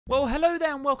Well, hello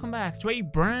there and welcome back to a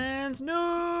brand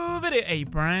new video, a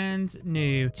brand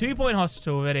new 2-point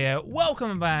hospital video.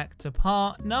 Welcome back to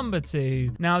part number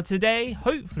 2. Now today,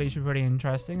 hopefully should be pretty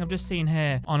interesting. I've just seen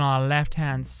here on our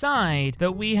left-hand side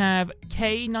that we have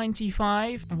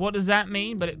K95. What does that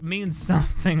mean? But it means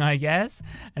something, I guess.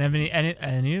 And if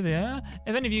any of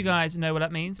you guys know what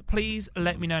that means, please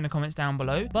let me know in the comments down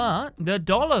below. But the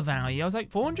dollar value, I was like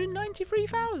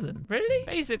 493,000. Really?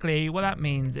 Basically, what that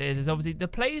means is obviously the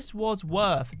place was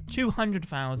worth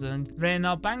 200,000. Then in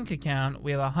our bank account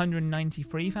we have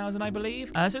 193,000, I believe.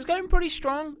 So it's going pretty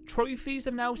strong. Trophies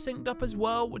have now synced up as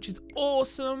well, which is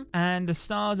awesome. And the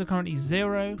stars are currently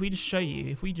 0.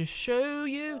 If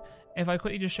I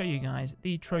quickly just show you guys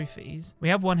the trophies. We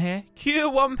have one here. Cure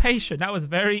 1 patient. That was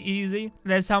very easy.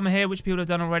 There's some here which people have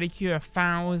done already. Cure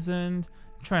 1,000.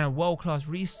 Train a world-class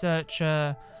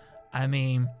researcher. I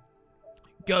mean,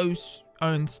 ghosts.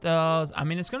 Own stars. I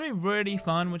mean, it's going to be really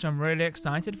fun, which I'm really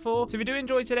excited for. So if you do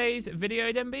enjoy today's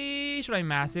video, then be sure to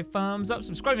massive thumbs up,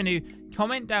 subscribe if you're new,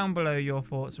 comment down below your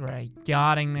thoughts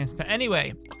regarding this. But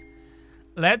anyway,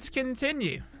 let's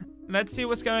continue. Let's see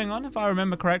what's going on. If I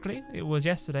remember correctly, it was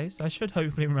yesterday, so I should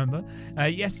hopefully remember.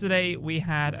 Yesterday we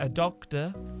had a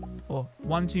doctor, or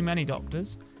one too many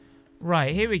doctors.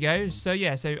 Right, here we go. So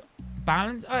yeah, so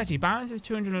balance. Oh, actually, balance is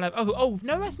 211. Oh,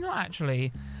 no, that's not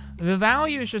actually. The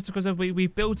value is just because we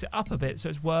built it up a bit, so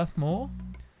it's worth more.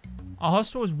 Our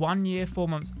hospital is 1 year, 4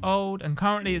 months old, and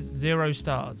currently it's 0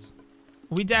 stars.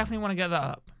 We definitely want to get that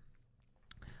up.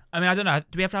 I mean, I don't know. Do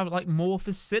we have to have like more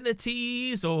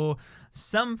facilities or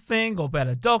something, or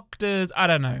better doctors? I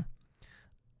don't know.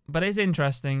 But it's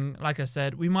interesting. Like I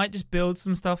said, we might just build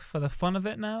some stuff for the fun of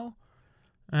it now.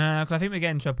 Because I think we're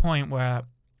getting to a point where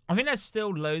I think there's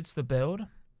still loads to build,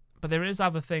 but there is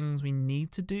other things we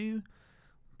need to do.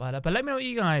 But let me know what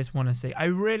you guys want to see.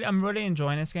 I'm really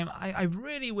enjoying this game. I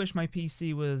really wish my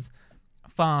PC was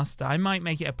faster. I might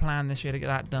make it a plan this year to get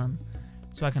that done,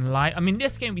 so I can live. I mean,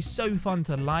 this game would be so fun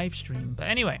to live stream. But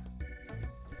anyway,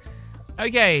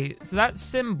 okay. So that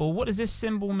symbol. What does this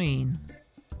symbol mean?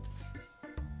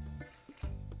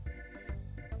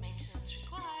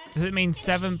 Does it mean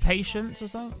 7 patients or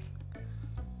something?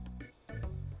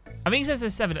 I think it says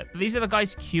there's 7. These are the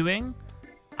guys queuing.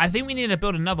 I think we need to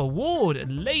build another ward,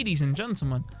 ladies and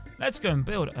gentlemen. Let's go and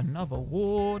build another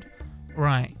ward.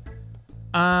 Right.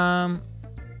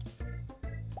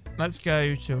 Let's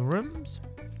go to rooms.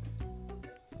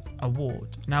 A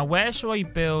ward. Now, where shall I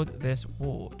build this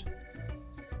ward?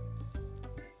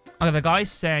 Oh, the guy's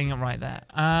saying it right there.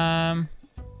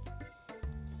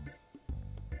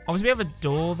 Obviously, we have a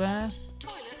door there.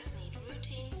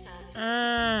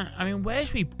 I mean, where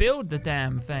should we build the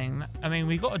damn thing? I mean,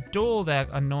 we got a door there,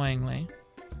 annoyingly.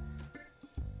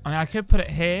 I mean, I could put it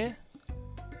here.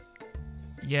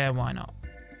 Yeah, why not?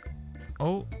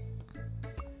 Oh.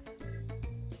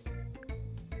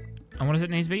 And what does it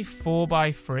need to be? 4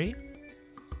 by 3?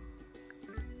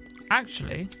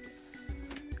 Actually.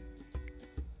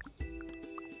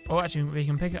 Oh, actually, we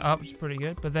can pick it up, which is pretty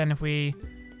good. But then if we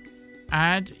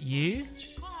add you...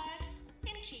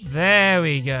 There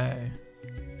we go.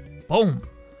 Boom.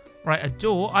 Right, a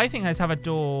door. I think let's have a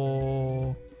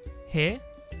door here.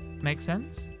 Makes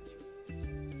sense.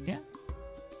 Yeah.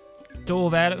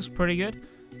 Door there looks pretty good.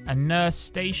 A nurse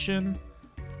station.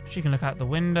 She can look out the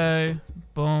window.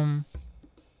 Boom.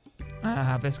 I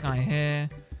have this guy here.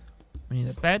 We need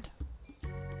a bed.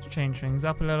 Let's change things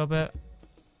up a little bit.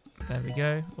 There we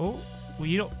go. Oh, well,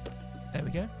 you don't. There we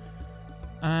go.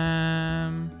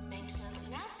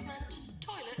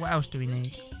 What else do we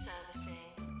need?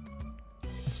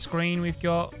 A screen we've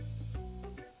got.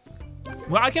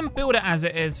 Well, I can build it as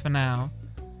it is for now.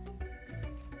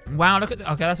 Wow, look at that.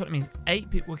 Okay, that's what it means.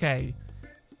 8 people. Okay.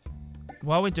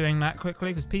 While we're doing that quickly,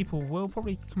 because people will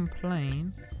probably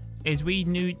complain, is we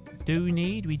do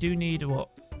need what?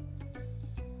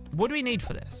 What do we need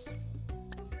for this?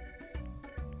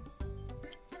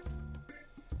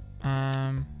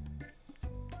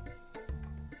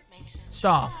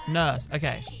 Staff, nurse,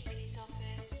 okay.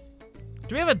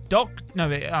 Do we have a doc? No,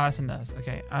 that's a nurse.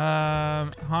 Okay.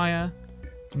 Hire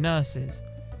nurses.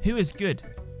 Who is good?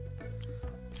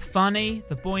 Funny.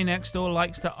 The boy next door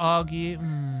likes to argue.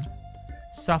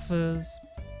 Suffers.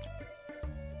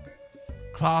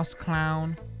 Class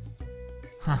clown.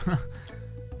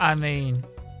 I mean,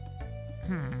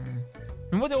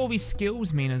 and what do all these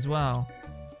skills mean as well?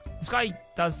 This guy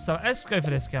does some. Let's go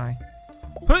for this guy.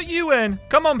 Put you in.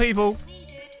 Come on, people.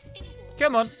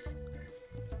 Come on.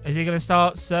 Is he going to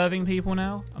start serving people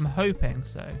now? I'm hoping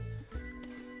so.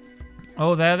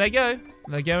 Oh, there they go.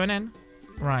 They're going in.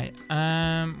 Right.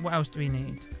 What else do we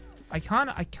need? I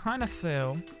kind of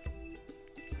feel.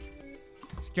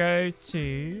 Let's go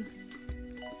to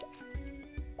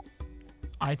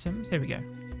items. Here we go.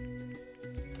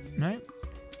 No.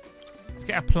 Let's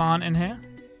get a plant in here.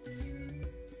 Can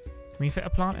we fit a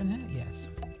plant in here? Yes.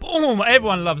 Boom!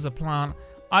 Everyone loves a plant.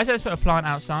 I said let's put a plant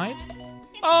outside.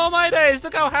 Oh my days!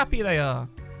 Look how happy they are.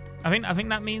 I think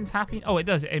that means happy. Oh, it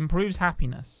does. It improves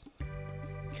happiness.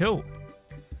 Cool.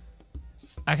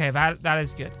 Okay, that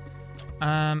is good.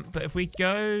 But if we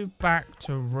go back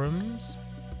to rooms,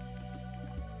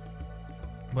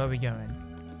 where are we going?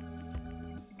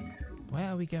 Where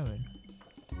are we going?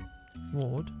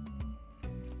 Ward.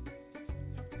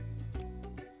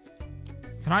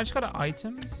 Can I just go to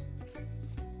items?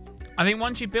 I think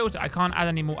once you build it, I can't add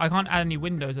any more. I can't add any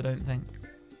windows, I don't think.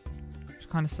 Which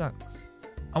kind of sucks.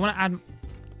 I want to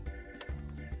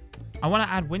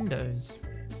add windows.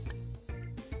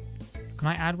 Can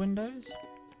I add windows?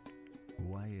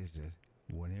 Why is it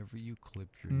whenever you clip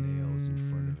your nails in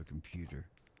front of a computer,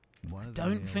 I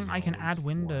don't think I can add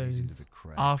windows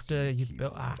after you've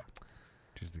built.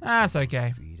 That's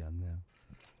okay.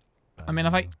 I mean,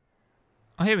 if I.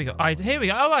 Oh, here we go. Here we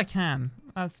go. Oh, I can.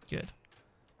 That's good.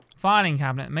 Filing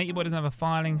cabinet. Make your boy doesn't have a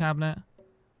filing cabinet.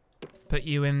 Put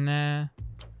you in there.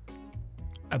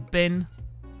 A bin.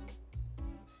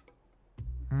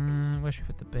 Where should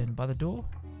we put the bin? By the door?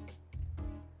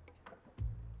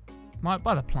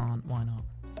 By the plant. Why not?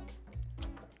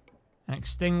 An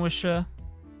extinguisher.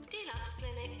 Deluxe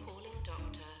clinic calling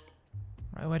doctor.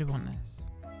 Right, where do we want this?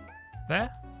 There?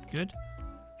 Good.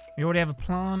 We already have a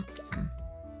plant.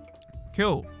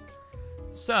 Cool.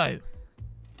 So,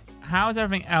 how's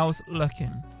everything else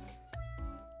looking?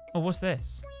 Oh, what's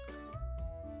this?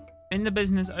 In the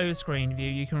business overscreen view,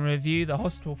 you can review the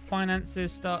hospital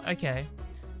finances. Okay.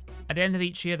 At the end of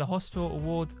each year, the hospital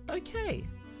awards. Okay.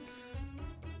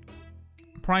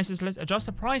 Prices list. Adjust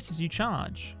the prices you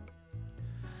charge.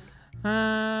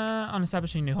 On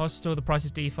establishing a new hospital, the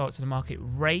prices default to the market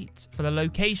rate for the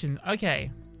location.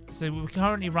 Okay. So we're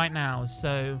currently right now.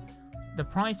 So the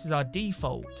prices are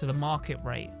default to the market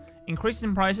rate. Increases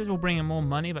in prices will bring in more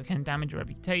money, but can damage your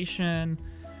reputation.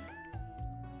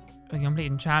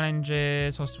 Completing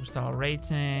challenges, hospital star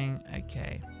rating.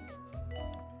 Okay.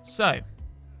 So,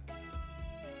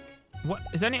 what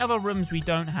is there any other rooms we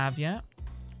don't have yet?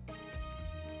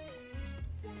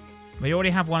 We already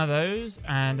have one of those,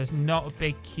 and there's not a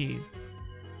big queue.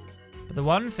 But the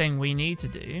one thing we need to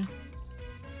do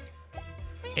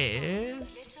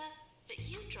is,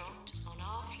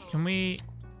 can I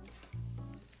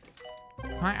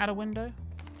add a window?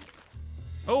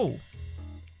 Oh.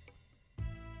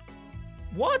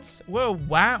 What? Whoa,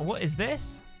 wow, what is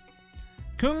this?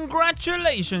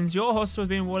 Congratulations, your hospital has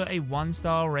been awarded a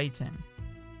 1-star rating.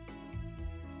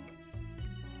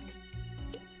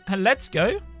 Let's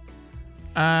go.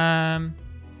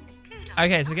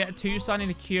 Okay, so get a 2-star, need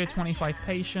to cure 25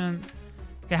 patients.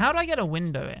 Okay, how do I get a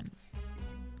window in?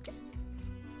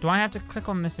 Do I have to click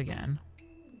on this again?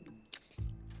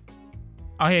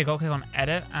 Oh, here, go click on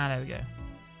edit. Ah, there we go.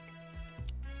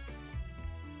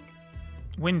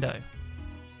 Window.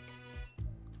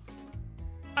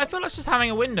 I feel like just having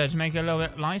a window to make it a little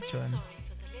bit lighter.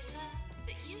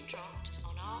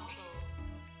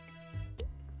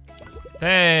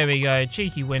 There we go.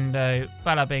 Cheeky window.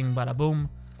 Bada bing, bada boom.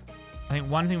 I think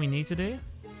one thing we need to do.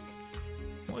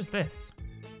 What is this?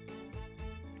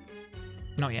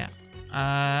 Not yet.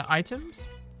 Items?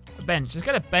 A bench. Let's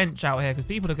get a bench out here because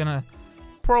people are going to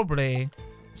probably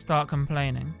start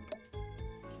complaining.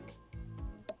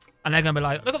 And they're going to be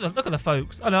like, look at the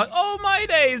folks. And they're like, oh my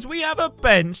days, we have a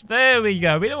bench. There we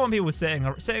go. We don't want people sitting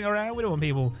around. We don't want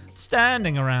people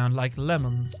standing around like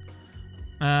lemons.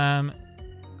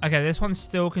 Okay, this one's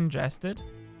still congested.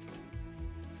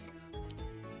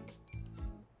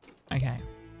 Okay.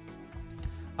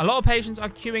 A lot of patients are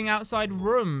queuing outside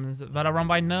rooms that are run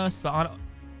by nurses but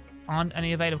aren't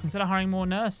any available. Consider hiring more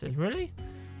nurses. Really?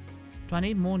 Do I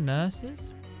need more nurses?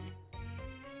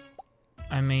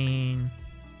 I mean...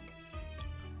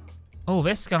 Oh,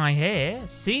 this guy here.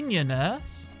 Senior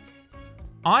nurse.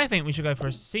 I think we should go for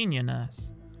a senior nurse.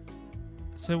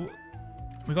 So,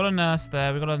 we got a nurse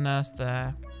there. We got a nurse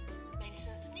there.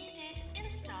 Maintenance needed in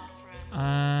staff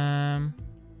room.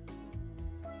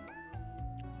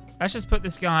 Let's just put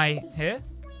this guy here.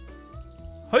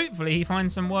 Hopefully he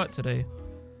finds some work to do.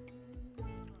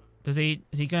 Is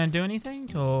he going to do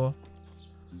anything or?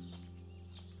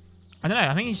 I don't know.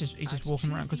 I think he's just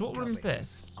walking around. Because what room's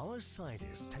this?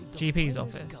 GP's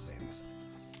office.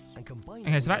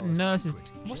 Okay, so that nurse is.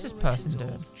 What's this person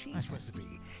doing? Okay.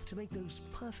 To make those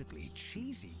perfectly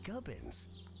cheesy gubbins.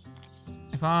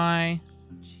 If I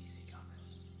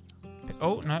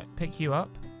Oh, no. Pick you up.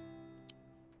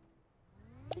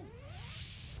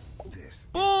 This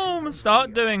Boom!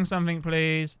 Start doing something,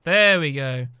 please. There we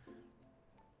go.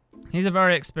 He's a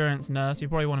very experienced nurse. We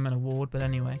probably want him an award, but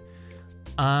anyway.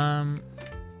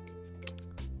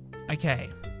 Okay.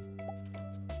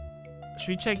 Should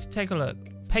we take a look?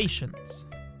 Patience.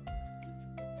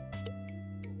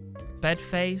 Bed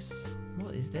face.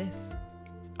 What is this?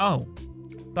 Oh.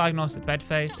 Diagnostic bed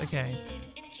face. Okay.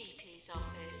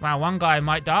 Wow, one guy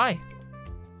might die.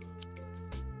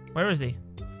 Where is he?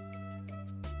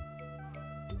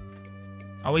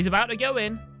 Oh, he's about to go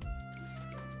in.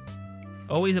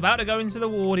 Oh, he's about to go into the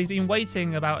ward. He's been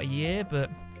waiting about a year, but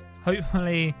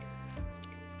hopefully...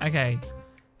 Okay.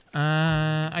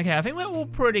 Okay, I think we're all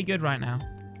pretty good right now.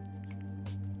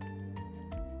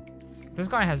 This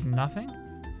guy has nothing?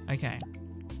 Okay.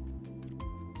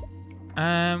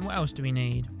 What else do we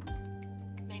need?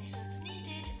 Maintenance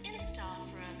needed in staff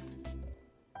room.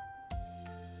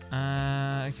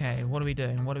 Okay, what are we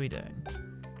doing? What are we doing?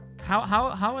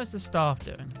 How is the staff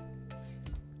doing?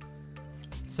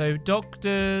 So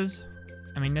doctors,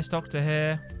 I mean this doctor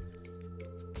here.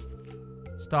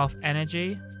 Staff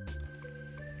energy.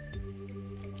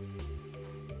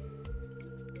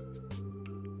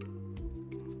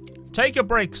 Take a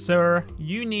break, sir.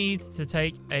 You need to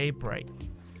take a break.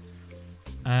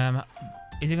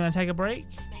 Is he gonna take a break?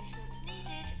 Maintenance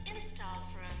needed in staff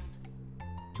room.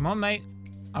 Come on, mate.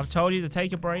 I've told you to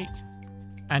take a break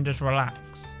and just relax.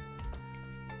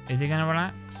 Is he gonna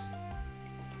relax?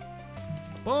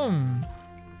 Boom.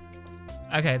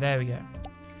 Okay, there we go.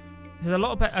 There's a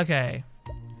lot of okay.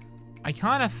 I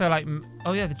kind of feel like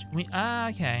oh yeah,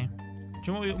 okay. Do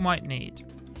you know what we might need?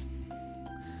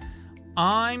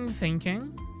 I'm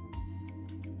thinking.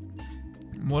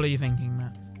 What are you thinking,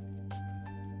 Matt?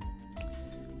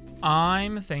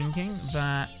 I'm thinking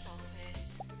that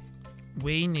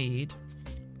we need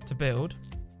to build.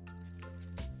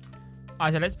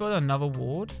 I said let's build another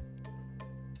ward.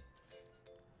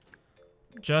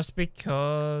 Just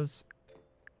because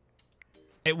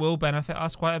it will benefit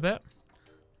us quite a bit.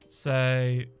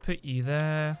 So put you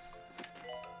there.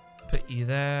 Put you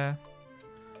there.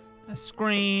 A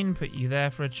screen. Put you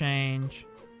there for a change.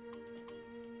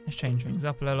 Let's change things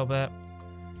up a little bit.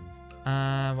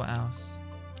 What else?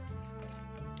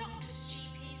 Doctor's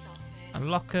GP's office. A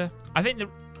locker. I think do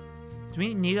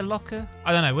we need a locker?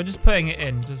 I don't know. We're just putting it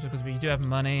in just because we do have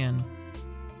money and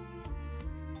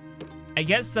it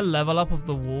gets the level up of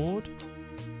the ward.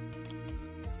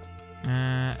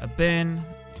 A bin.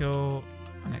 Cool.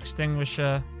 An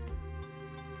extinguisher.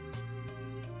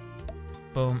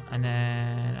 Boom. And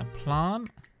then a plant.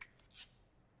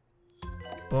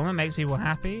 Boom. It makes people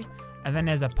happy. And then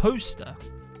there's a poster.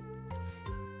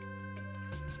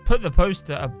 Let's put the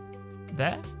poster up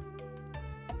there.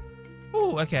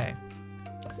 Oh, okay.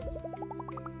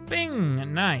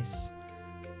 Bing. Nice.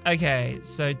 Okay,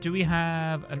 so do we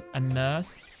have a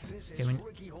nurse? Okay,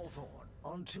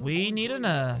 we need a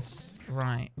nurse.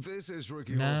 Right. Nurses.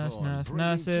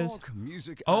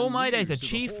 Oh my days, a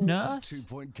chief nurse?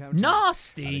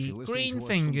 Nasty! Green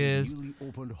fingers.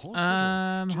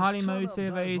 Highly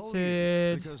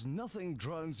motivated. Because nothing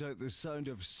drowns out the sound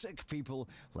of sick people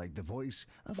like the voice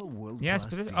of a Yes,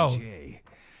 world-class but DJ.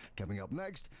 Coming up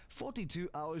next, 42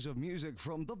 hours of music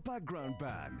from the background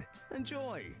band.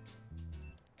 Enjoy!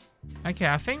 Okay,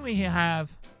 I think we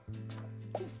have...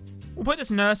 We'll put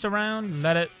this nurse around,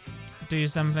 let it do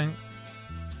something.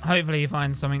 Hopefully he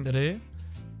finds something to do.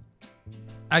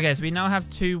 Okay, so we now have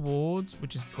 2 wards,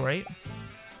 which is great.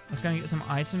 Let's go and get some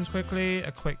items quickly.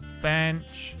 A quick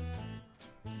bench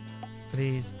for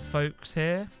these folks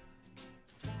here.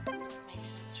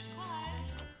 Maintenance required.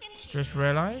 Just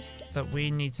realised that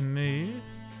we need to move.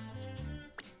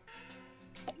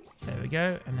 There we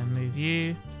go, and then move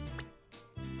you.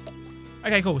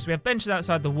 Okay, cool. So we have benches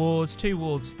outside the wards, 2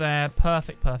 wards there.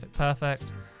 Perfect, perfect, perfect.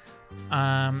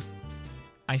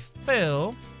 I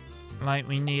feel like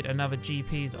we need another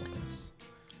GP's office.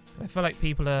 I feel like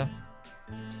people are...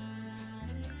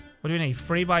 What do we need?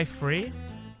 3x3?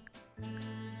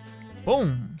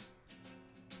 Boom.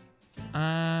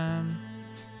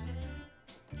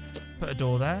 Put a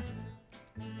door there.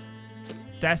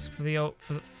 Desk for the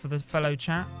for the fellow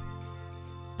chap.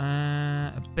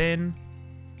 A bin.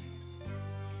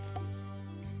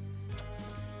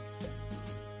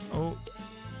 Oh.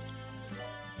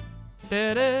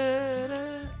 A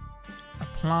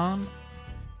plant.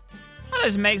 That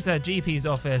just makes a GP's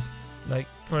office like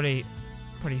pretty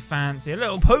fancy. A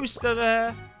little poster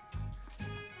there.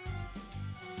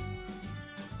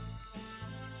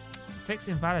 Fix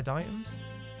invalid items.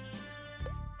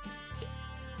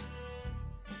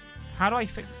 How do I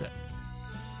fix it?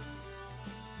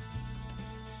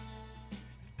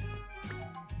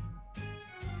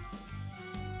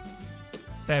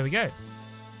 There we go.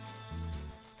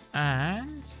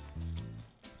 And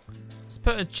let's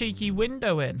put a cheeky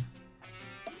window in.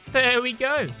 There we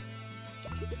go.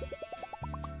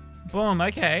 Boom,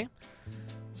 okay.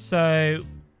 So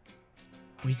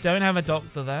we don't have a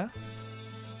doctor there.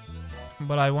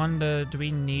 But I wonder, do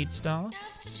we need staff?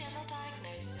 Nurse to general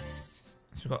diagnosis.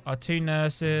 So we've got our 2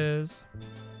 nurses.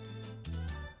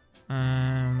 We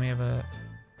have a...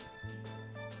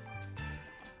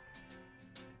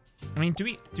 I mean, do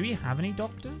we have any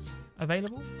doctors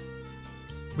available?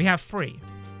 We have 3.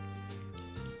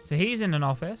 So he's in an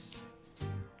office.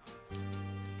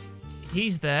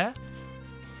 He's there.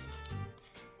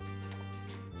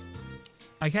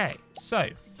 Okay, so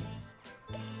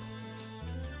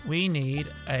we need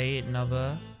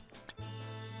another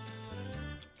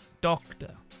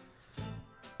doctor.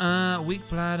 Weak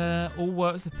bladder, all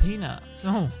works of peanuts.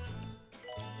 Oh.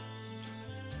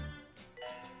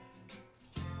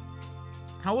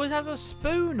 How always has a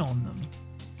spoon on them?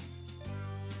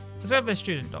 Let's go for a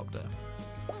student doctor.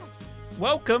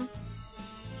 Welcome.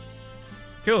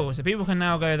 Cool, so people can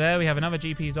now go there. We have another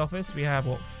GP's office. We have,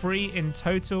 what, 3 in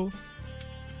total?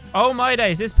 Oh my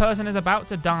days, this person is about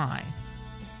to die.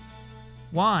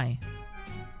 Why?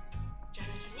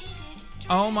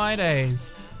 Oh my days.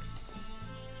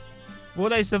 Will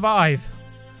they survive?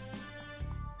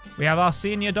 We have our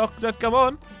senior doctor. Come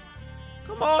on.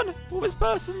 Come on. Will this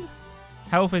person?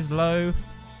 Health is low.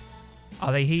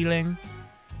 Are they healing?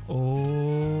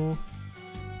 Oh.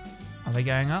 Are they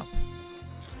going up?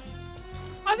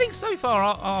 I think so far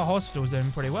our hospital's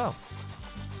doing pretty well.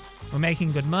 We're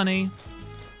making good money.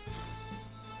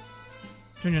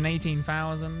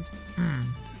 218,000.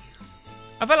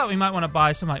 I feel like we might want to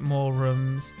buy some like more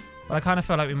rooms, but I kind of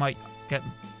feel like we might get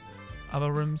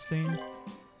other rooms soon.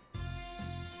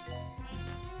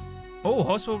 Oh,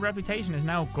 hospital reputation is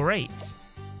now great.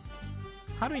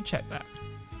 How do we check that?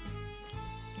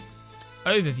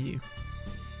 Overview.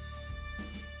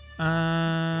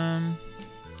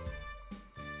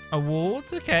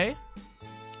 Awards, okay.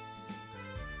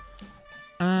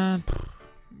 Where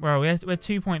are we? We're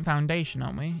 2-point foundation,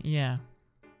 aren't we? Yeah.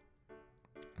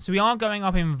 So we are going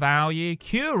up in value.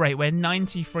 Cure rate, we're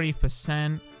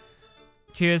 93%.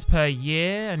 Cures per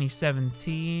year, only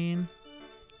 17.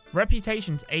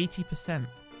 Reputation's 80%.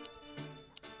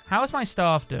 How's my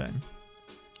staff doing?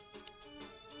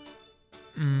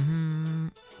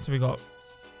 So we got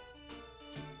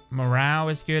morale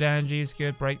is good, energy is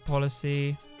good, break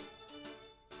policy.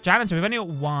 Janitor, we've only got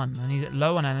 1, and he's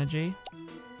low on energy.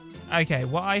 Okay,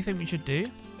 what I think we should do...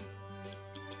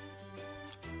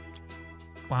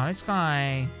 Wow, this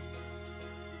guy...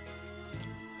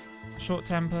 Short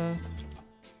temper.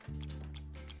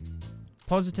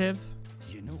 Positive.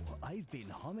 You know, I've been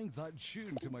humming that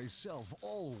tune to myself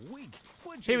all week.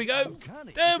 Here we go.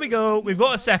 There we go. We've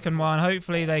got a second one.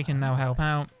 Hopefully they can now help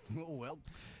out. Oh, well,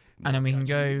 And then we can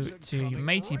go to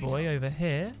Matey Boy over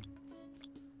here.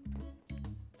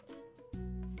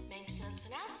 Maintenance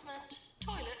announcement.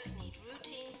 Toilets need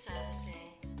routine servicing.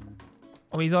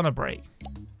 Oh, he's on a break.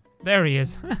 There he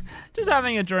is. Just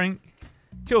having a drink.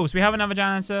 Cool. So we have another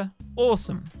janitor.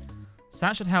 Awesome. So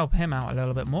that should help him out a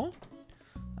little bit more.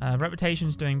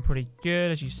 Reputation's doing pretty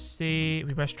good, as you see.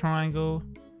 We press triangle.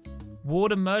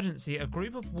 Ward emergency. A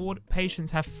group of ward patients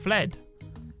have fled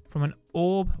from an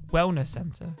Orb Wellness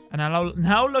Center and are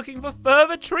now looking for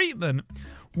further treatment.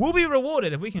 We'll be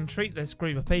rewarded if we can treat this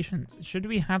group of patients. Should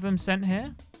we have them sent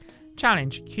here?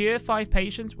 Challenge. Cure 5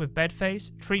 patients with bed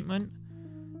face. Treatment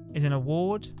is an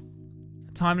award.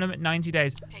 Time limit 90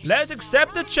 days. Let's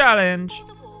accept the challenge.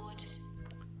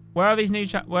 Where are these new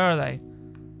where are they?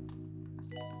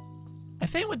 I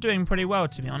think we're doing pretty well,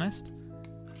 to be honest.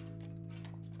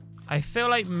 I feel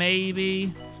like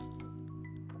maybe...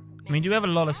 I mean, do we have a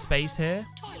lot of space here?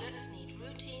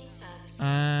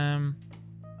 I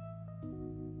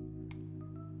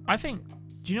think...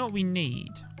 Do you know what we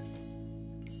need?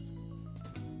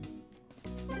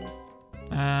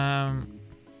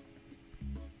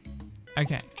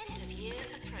 Okay.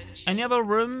 Any other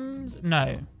rooms?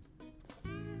 No.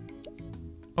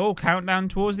 Oh, countdown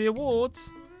towards the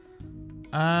awards.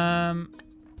 I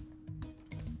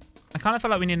kind of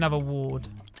feel like we need another ward.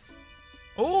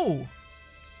 Oh!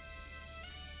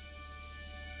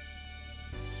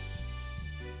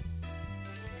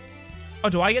 Oh,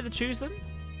 do I get to choose them?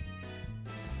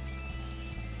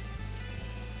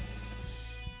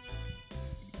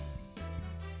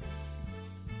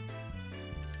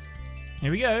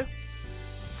 Here we go.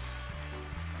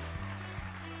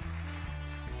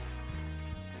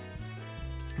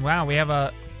 Wow, we have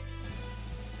a...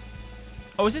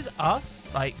 Oh, is this us?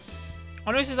 Like...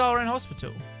 Oh, no, this is our own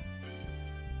hospital.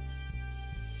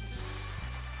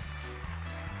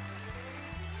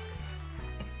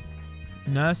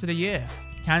 Nurse of the Year.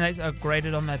 Candidates are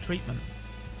graded on their treatment.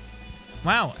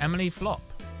 Wow, Emily Flop.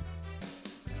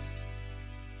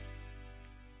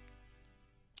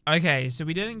 Okay, so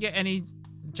we didn't get any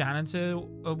janitor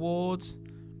awards,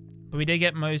 but we did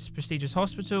get most prestigious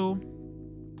hospital.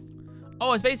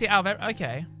 Oh, it's basically out of...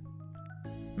 Okay.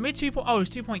 Maybe 2 point... Oh, it's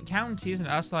 2 Point County, isn't it?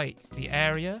 That's like the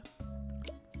area.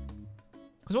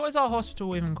 Because what is our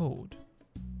hospital even called?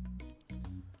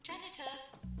 Janitor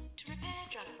to repair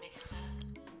drug mixer.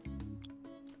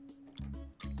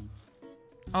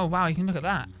 Oh, wow, you can look at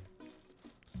that.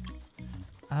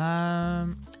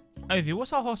 Overview,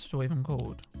 what's our hospital even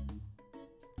called?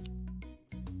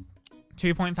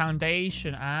 2 Point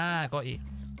Foundation. Ah, got you.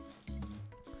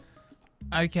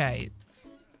 Okay.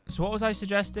 So what was I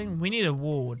suggesting? We need a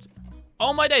ward.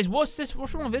 Oh my days, what's this?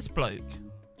 What's wrong with this bloke?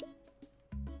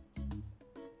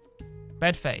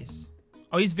 Bed face.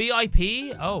 Oh, he's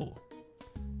VIP? Oh.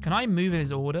 Can I move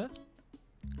his order?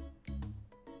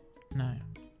 No.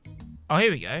 Oh,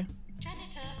 here we go.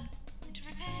 Janitor to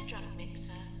repair drug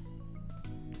mixer.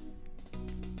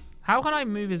 How can I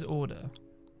move his order?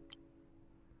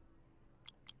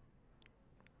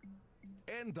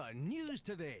 And the news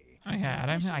today. Okay, I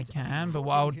don't think I can, but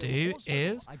what I'll do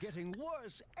is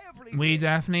we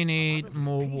definitely need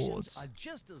more wards.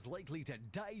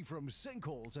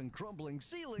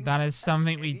 That is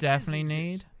something we definitely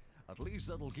need. At least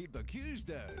that'll keep the queues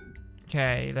down.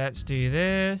 Okay, let's do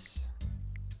this.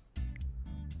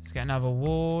 Let's get another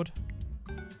ward.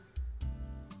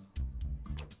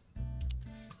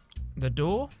 The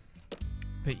door.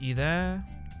 Put you there.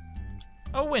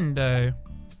 A window.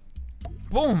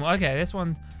 Boom. Okay, this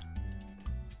one.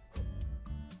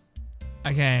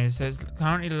 Okay, so it's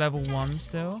currently level 1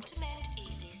 still. To mend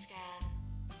easy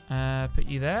scan. Put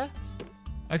you there.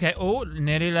 Okay, oh,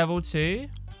 nearly level 2.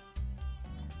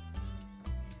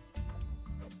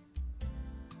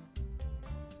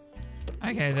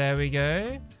 Okay, there we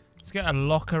go. Let's get a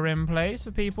locker in place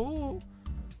for people.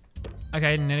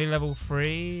 Okay, nearly level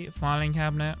 3. Filing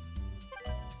cabinet.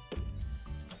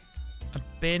 A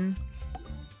bin.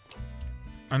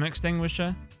 An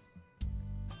extinguisher.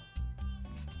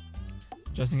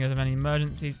 Just in case of any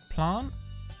emergencies. Plant.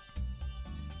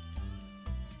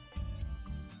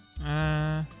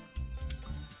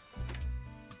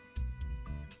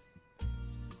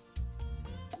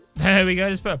 There we go.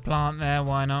 Just put a plant there.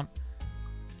 Why not?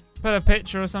 Put a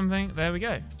picture or something. There we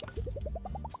go.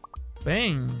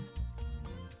 Bing.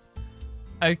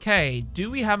 Okay. Do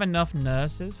we have enough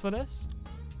nurses for this?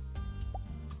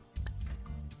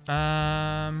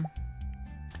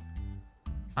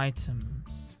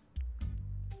 Items.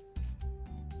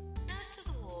 Nurse to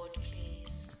the ward,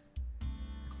 please.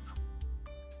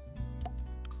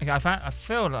 Okay, I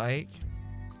feel like...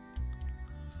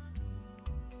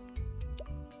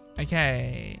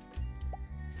 Okay.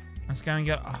 Let's go and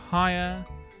get a higher...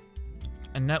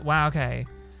 Wow, okay.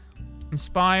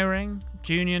 Inspiring.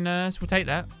 Junior nurse. We'll take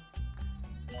that.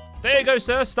 There you go,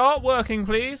 sir. Start working,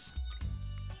 please.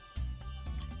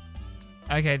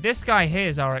 Okay, this guy here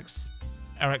is our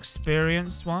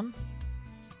experienced one.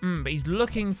 But he's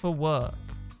looking for work.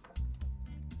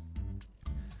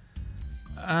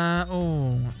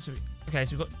 Okay,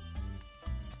 so we've got...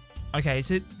 Okay,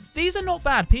 so these are not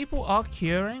bad. People are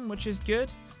curing, which is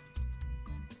good.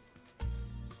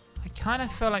 I kind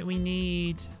of feel like we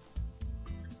need...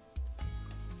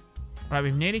 Right,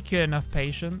 we've nearly cured enough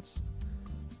patients.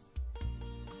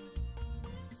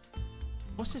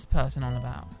 What's this person on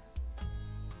about?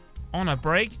 On a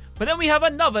break? But then we have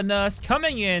another nurse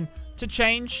coming in to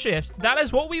change shifts. That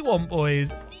is what we want, boys.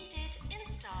 Needed in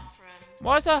staff room.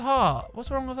 Why is her heart? What's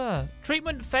wrong with her?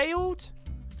 Treatment failed?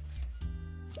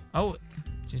 Oh,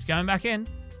 she's going back in.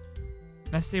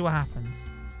 Let's see what happens.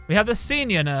 We have the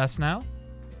senior nurse now.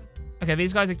 Okay,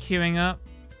 these guys are queuing up.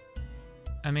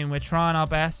 I mean, we're trying our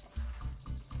best.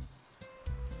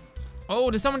 Oh,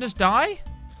 did someone just die?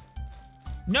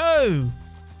 No!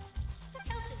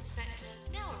 Health inspector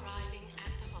now arriving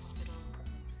at the hospital.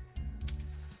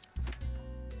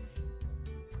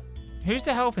 Who's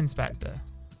the health inspector?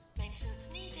 Maintenance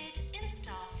needed in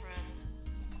staff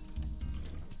room.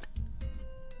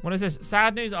 What is this?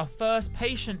 Sad news, our first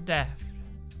patient death.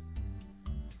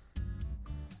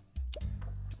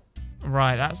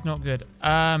 Right, that's not good.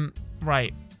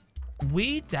 Right.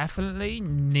 We definitely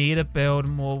need to build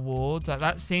more wards.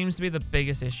 That seems to be the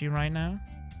biggest issue right now.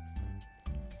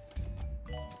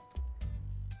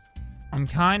 I'm I'm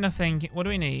kind of thinking, what do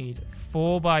we need?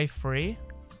 4x3?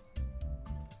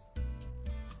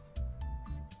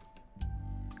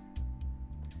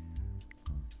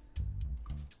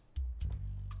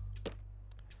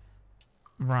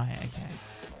 Right, okay.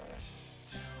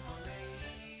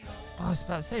 I was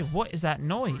about to say, what is that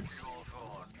noise?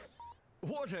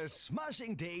 What a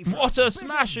smashing day! What a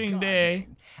smashing day!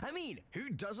 I mean, who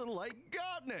doesn't like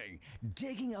gardening?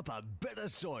 Digging up a bit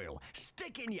of soil,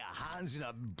 sticking your hands in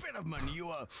a bit of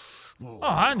manure. Oh,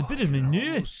 and a bit of I can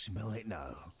manure. almost smell it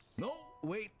now. No,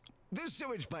 wait, the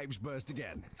sewage pipes burst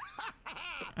again.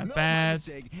 Not my bad.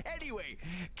 mistake. Anyway,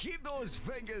 keep those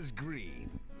fingers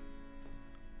green.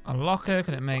 A locker,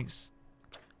 because it makes...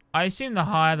 I assume the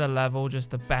higher the level, just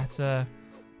the better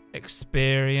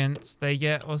experience they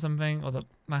get or something. Or the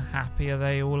happier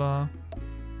they all are.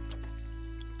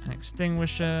 An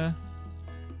extinguisher.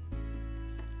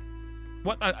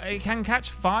 What? It can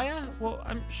catch fire? Well,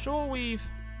 I'm sure we've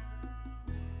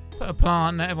put a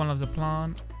plant there. Everyone loves a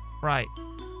plant. Right.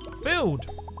 Filled.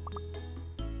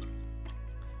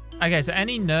 Okay, so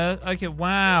any nurse... Okay,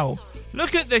 wow.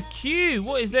 Look at the queue.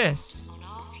 What is this? On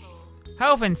our floor.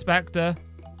 Health inspector.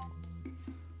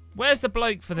 Where's the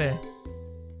bloke for this?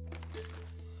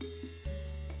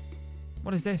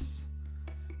 What is this?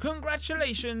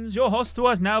 Congratulations, your hostel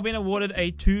has now been awarded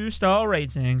a 2-star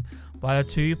rating by a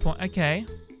 2 point. Okay.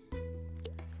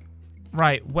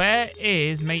 Right, where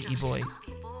is matey boy?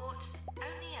 Be bought,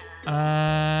 only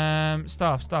earned.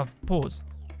 Staff, pause.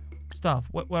 Staff,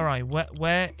 where are you?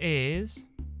 Where is?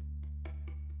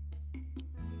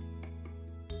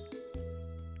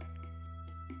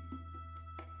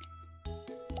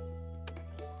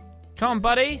 Come on,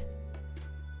 buddy.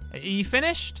 Are you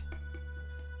finished?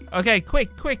 Okay,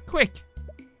 quick.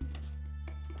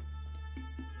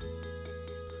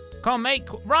 Come on, mate.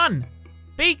 Run.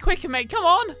 Be quicker, mate. Come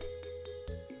on.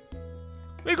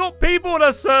 We got people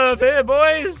to serve here,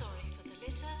 boys. Sorry for the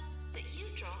litter that you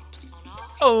dropped on our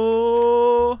floor.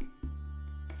 Oh.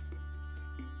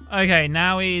 Okay,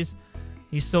 now he's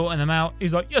sorting them out.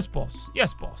 He's like, yes, boss.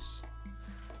 Yes, boss.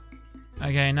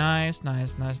 Okay, nice.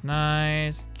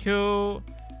 Cool.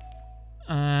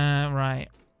 Right.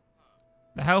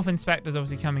 The health inspector's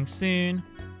obviously coming soon.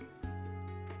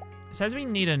 It says we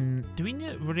need do we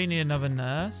really need another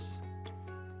nurse?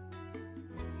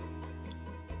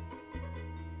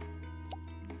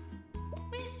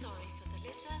 We're sorry for the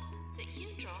litter that you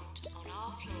dropped on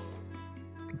our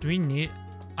floor. Do we need...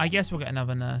 I guess we'll get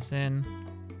another nurse in.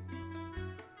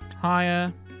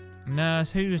 Hire. Nurse.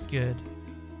 Who's good?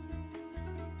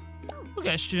 We'll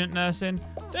get a student nurse in.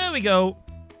 There we go.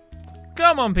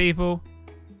 Come on, people.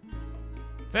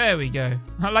 There we go.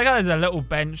 I like how there's a little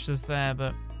bench just there,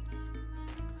 but...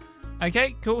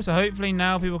 Okay, cool. So hopefully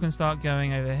now people can start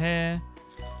going over here.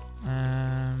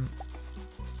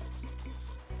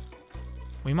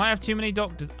 We might have too many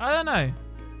doctors. I don't know.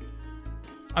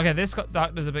 Okay, this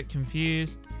doctor's a bit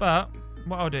confused, but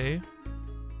what I'll do...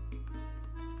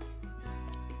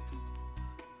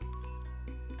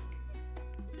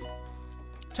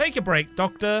 Take a break,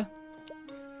 doctor.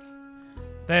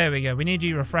 There we go. We need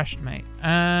you refreshed, mate.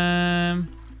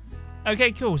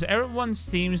 Okay, cool. So everyone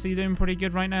seems to be doing pretty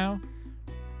good right now.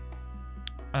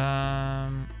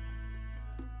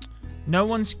 No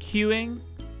one's queuing.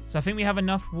 So I think we have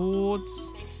enough wards.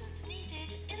 Maintenance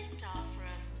needed in staff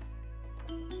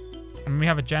room. And we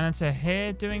have a janitor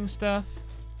here doing stuff.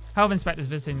 Health inspector's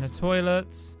visiting the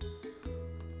toilets.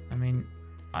 I mean,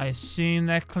 I assume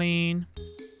they're clean.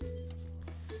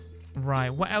 Right,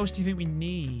 what else do you think we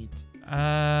need?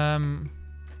 I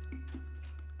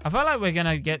feel like we're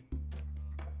gonna get,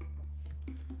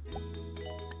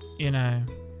 you know,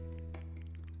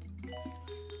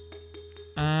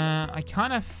 I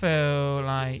kind of feel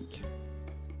like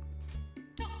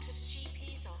Doctor's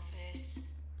GP's office.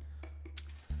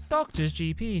 Doctor's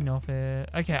GP office.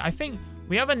 Okay, I think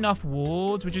we have enough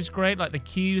wards, which is great. Like the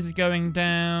queues are going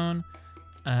down.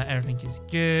 Everything is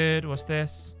good. What's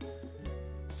this?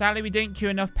 Sadly, we didn't queue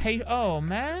enough Oh,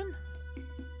 man.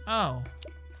 Oh.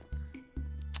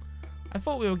 I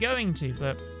thought we were going to,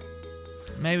 but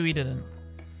maybe we didn't.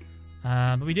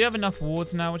 But we do have enough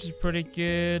wards now, which is pretty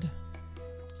good.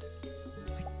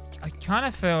 I kind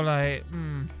of feel like...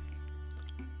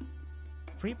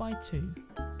 3x2.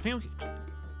 I think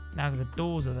now the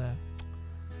doors are there.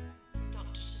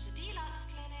 Doctor to the deluxe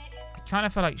clinic. I kind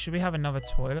of feel like, should we have another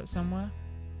toilet somewhere?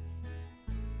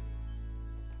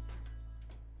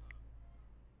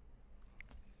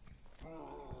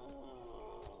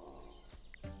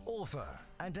 Author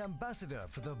and ambassador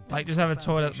for the Like, just have a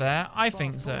toilet Foundation, there? I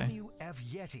think so. Bartholomew F.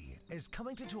 Yeti is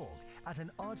coming to talk at an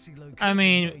artsy location I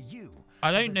mean, near you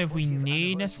I don't know if we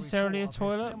need necessarily a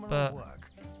toilet, but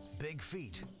Big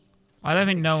feet. I don't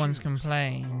think no one's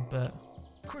complained, but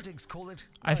Critics call it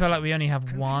I feel like we only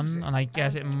have one, confusing, and I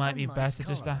guess it might be a nice better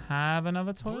just to colour. have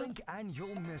another toilet. Blink and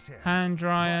you'll miss it. Hand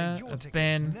dryer, Buy your a tickets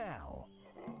bin, now.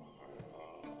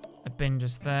 a bin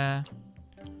just there,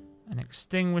 an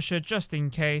extinguisher just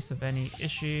in case of any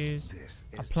issues, This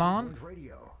a is plant, Two-Point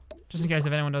Radio. just in case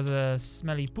if anyone does a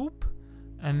smelly poop,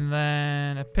 and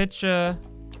then a pitcher.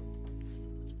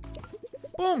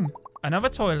 Boom! Another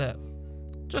toilet.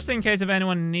 Just in case if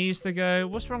anyone needs to go.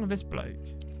 What's wrong with this bloke?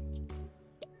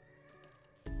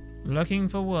 Looking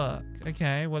for work.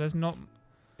 Okay, well there's not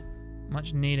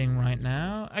much needing right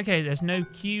now. Okay, there's no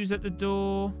queues at the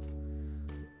door.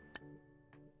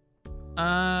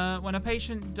 When a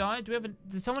patient died,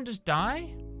 did someone just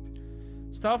die?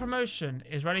 Staff promotion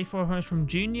is ready for a promotion from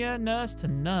junior nurse to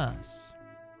nurse.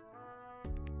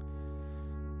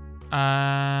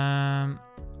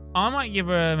 I might give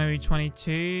her maybe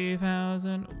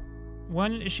 22,000.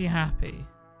 When is she happy?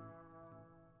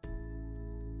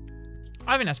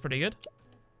 I think that's pretty good.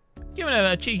 Giving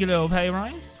her a cheeky little pay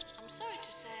rise. I'm sorry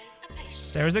to say, a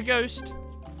patient There is a ghost.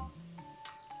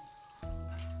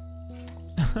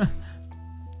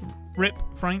 Rip,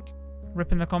 Frank.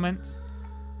 Rip in the comments.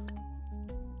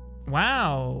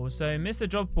 Wow. So Mr.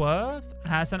 Jobworth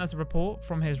has sent us a report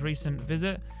from his recent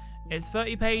visit. It's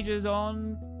 30 pages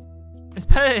on... It's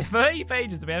 30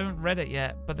 pages, but we haven't read it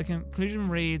yet. But the conclusion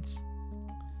reads...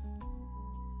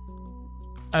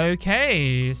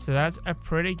 Okay, so that's a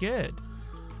pretty good.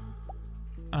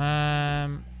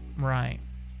 Right.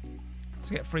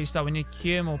 To get free stuff, we need to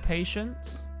cure more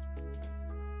patients.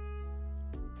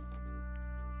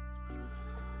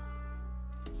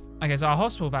 Okay, so our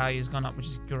hospital value has gone up, which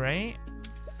is great.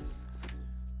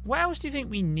 What else do you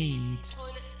think we need?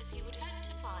 toilets as you would hope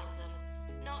to find them,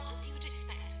 not as you would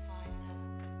expect to find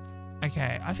them.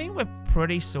 Okay, I think we're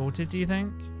pretty sorted, do you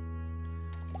think?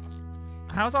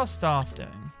 How's our staff doing?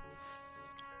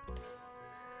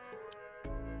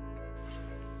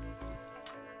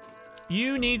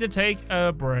 You need to take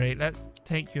a break. Let's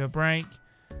take you a break.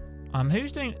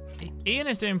 Who's doing... Ian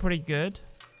is doing pretty good.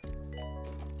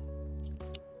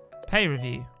 Pay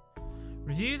review.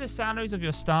 Review the salaries of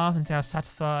your staff and see how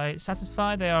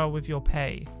satisfied they are with your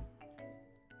pay.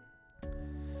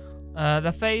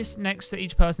 The face next to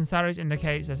each person's salaries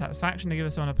indicates their satisfaction. To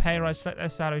give someone a pay rise, select their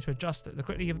salary to adjust it. The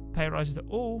quickly give pay rises to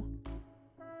all.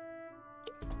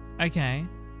 Okay.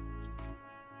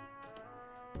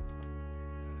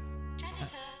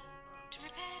 Janitor, to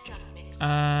repair drug mix.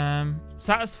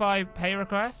 Satisfy pay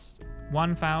request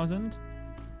 1,000.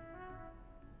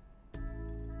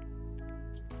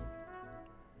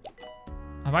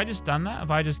 Have I just done that? Have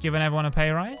I just given everyone a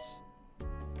pay rise?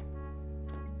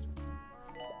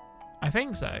 I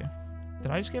think so. Did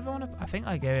I just give everyone I think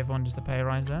I gave everyone just a pay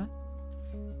rise there.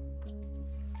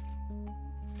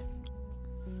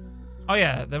 Oh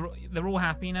yeah, they're all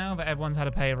happy now that everyone's had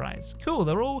a pay rise. Cool,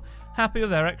 they're all happy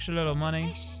with their extra little money.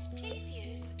 Patients, please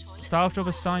use the toilets Staff job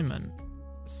quietly. assignment.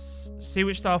 See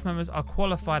which staff members are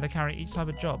qualified to carry each type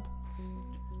of job.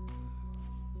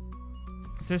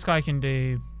 So this guy can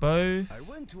do both. I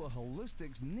went to a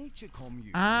holistics nature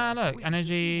commune Ah, last look, week energy.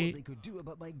 to see what they could do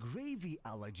about my gravy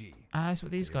allergy. Ah, that's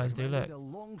what these They guys do, look. recommended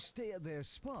a long stay at their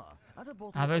spa and a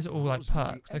bottle Ah, those of are all like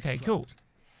rosemary perks. Okay, extract. cool.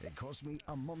 It cost me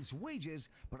a month's wages,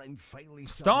 but I'm finally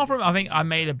Staff starting room, to I think feel I the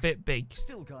made a effects. bit big.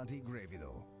 Still can't eat gravy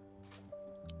though.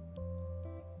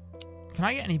 Can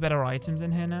I get any better items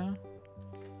in here now?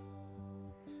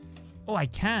 Oh, I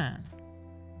can.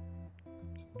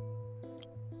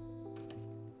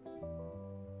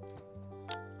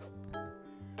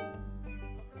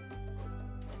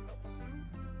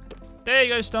 There you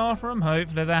go, staff room.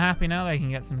 Hopefully they're happy now. They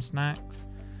can get some snacks.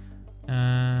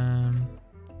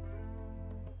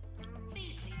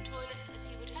 Please leave toilets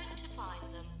as you would hope to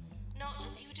find them, not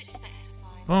as you would expect to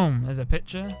find them. Boom. There's a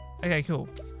picture. Okay, cool.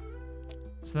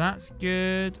 So that's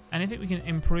good. Anything we can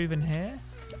improve in here?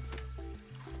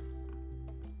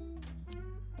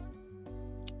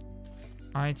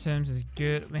 Items is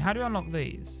good. I mean, how do we unlock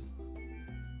these?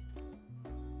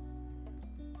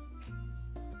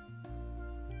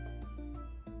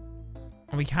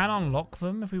 And we can unlock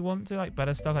them if we want to, like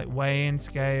better stuff like weigh-in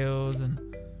scales and...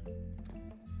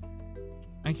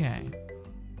 Okay.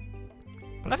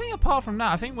 But I think apart from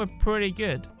that, I think we're pretty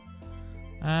good.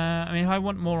 I mean, if I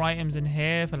want more items in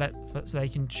here so they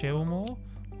can chill more,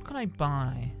 what can I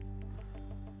buy?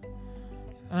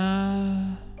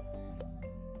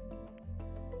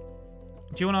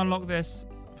 Do you want to unlock this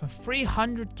for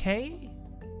 300k?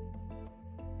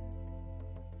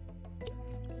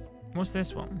 What's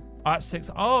this one? At 6.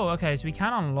 Oh, okay. So we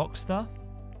can unlock stuff.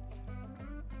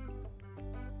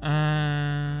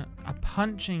 A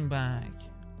punching bag.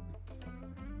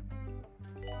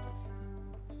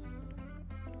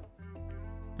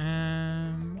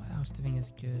 What else do you think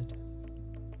is good?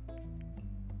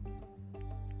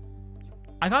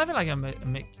 I kind of feel like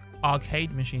a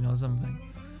arcade machine or something.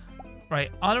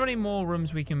 Right. Are there any more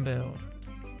rooms we can build?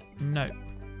 No.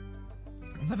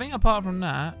 So I think apart from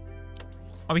that,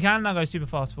 oh, we can now go super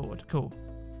fast forward. Cool.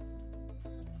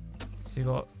 So you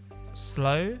got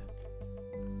slow,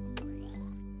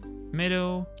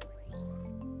 middle.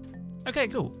 Okay,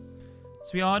 cool.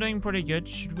 So we are doing pretty good.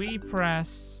 Should we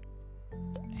press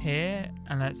here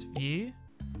and let's view?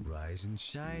 Rise and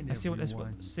shine, Let's see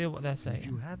what they're saying. If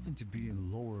you happen to be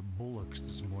in Lower Bullocks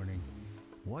this morning,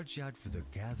 watch out for the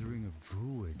gathering of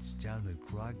druids down at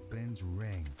Grogben's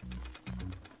Ring.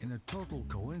 In a total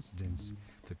coincidence,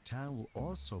 the town will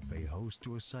also pay host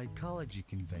to a psychology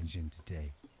convention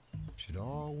today. Should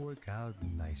all work out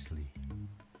nicely.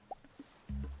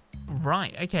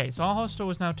 Right, okay, so our hostel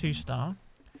is now 2-star.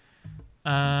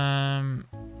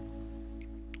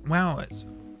 Wow, it's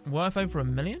worth over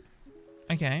 $1 million?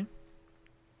 Okay.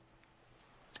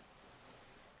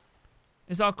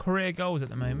 Is our career goals at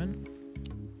the moment?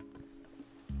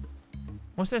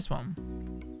 What's this one?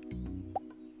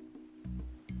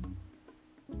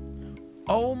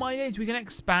 Oh my days, we can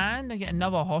expand and get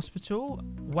another hospital?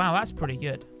 Wow, that's pretty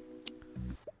good.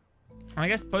 I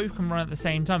guess both can run at the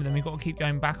same time, then we've got to keep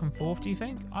going back and forth, do you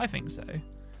think? I think so.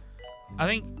 I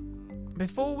think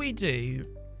before we do,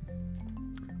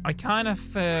 I kind of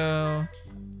feel...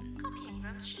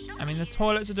 I mean, the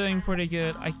toilets are doing pretty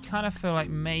good. I kind of feel like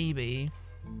maybe...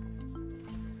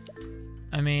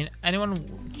 I mean, anyone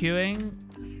queuing?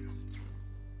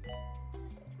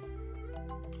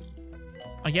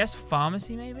 I guess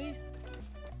pharmacy, maybe?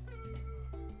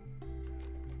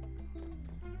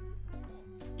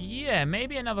 Yeah,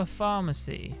 maybe another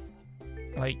pharmacy.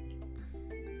 Like...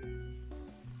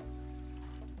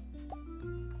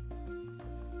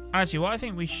 Actually, what I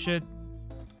think we should...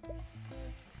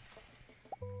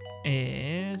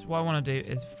 is... What I want to do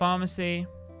is pharmacy...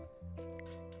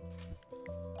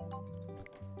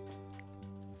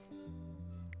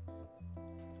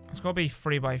 It's got to be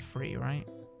 3x3, right?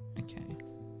 Okay.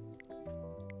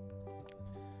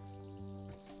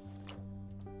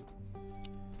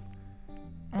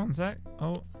 One sec.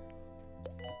 Oh.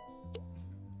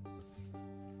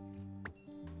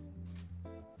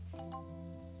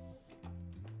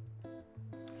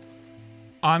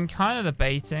 I'm kind of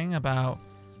debating about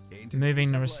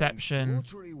moving the reception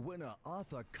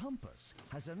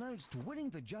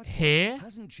here.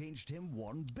 Hasn't changed him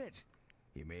one bit.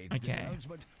 He made Okay. this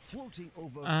announcement floating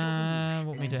over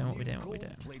What we doing?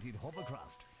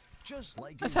 hovercraft, just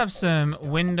like Let's his have some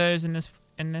own windows in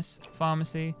this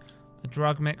pharmacy. A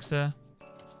drug mixer.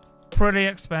 Pretty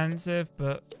expensive,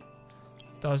 but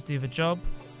does do the job.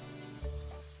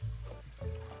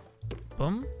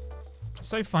 Boom.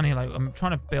 So funny, like I'm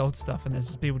trying to build stuff and there's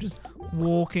just people just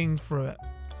walking through it.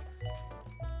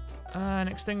 An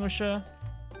extinguisher,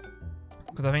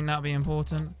 because I think that'll be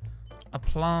important. A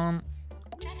plant.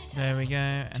 There we go,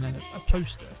 and then a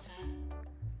poster.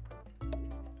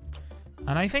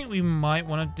 And I think we might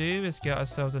want to do is get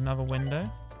ourselves another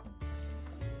window.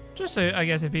 Just so, I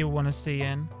guess, if people want to see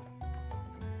in.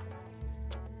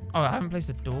 Oh, I haven't placed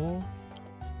a door.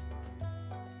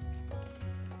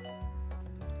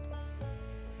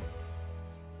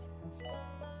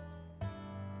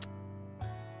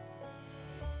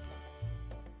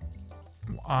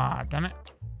 Ah, damn it.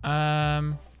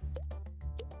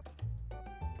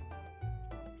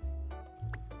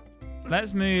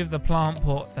 Let's move the plant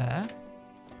pot there.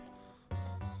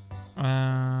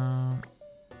 Can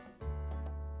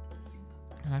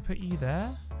I put you there?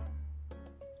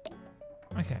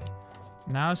 Okay.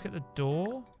 Now let's get the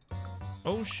door.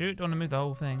 Oh shoot, don't want to move the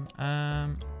whole thing.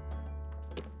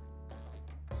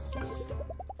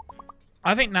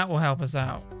 I think that will help us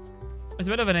out. It's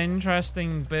a bit of an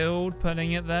interesting build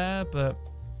putting it there, but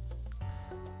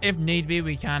if need be,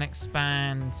 we can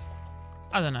expand.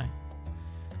 I don't know.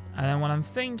 And then what I'm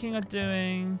thinking of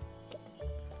doing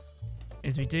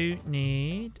is we do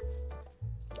need...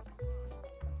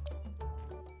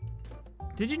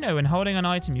 Did you know when holding an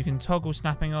item you can toggle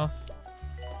snapping off?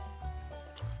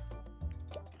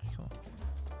 Cool.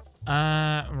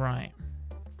 Right.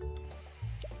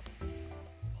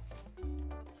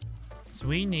 So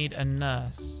we need a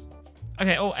nurse.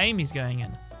 Okay, oh, Amy's going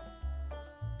in.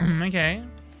 Okay.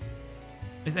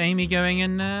 Is Amy going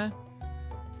in there?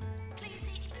 Please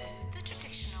eat food the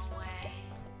traditional way.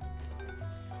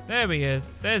 There he is.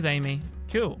 There's Amy.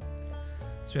 Cool.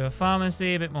 So we have a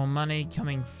pharmacy, a bit more money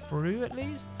coming through at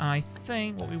least. And I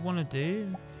think what we want to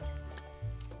do...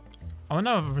 I want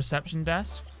to have a reception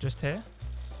desk just here.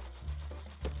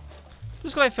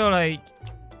 Just because I feel like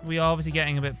we are obviously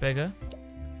getting a bit bigger.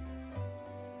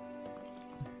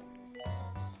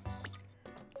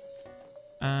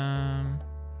 Well,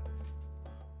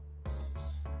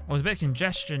 there's a bit of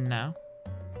congestion now.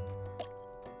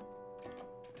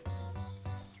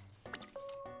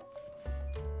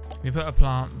 We put a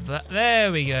plant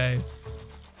there we go.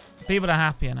 People are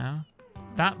happier now.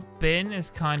 That bin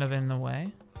is kind of in the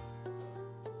way.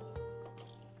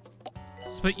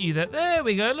 Let's put you there. There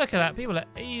we go. Look at that. People are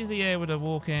easily able to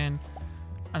walk in.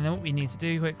 And then what we need to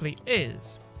do quickly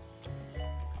is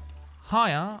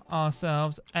hire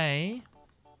ourselves an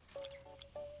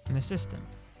assistant.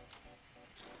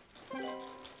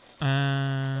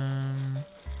 An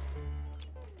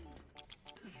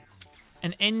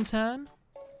intern.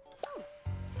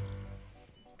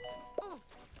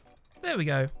 There we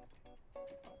go.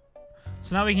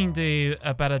 So now we can do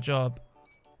a better job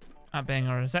at being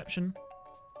a reception.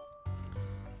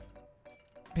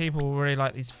 People really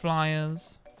like these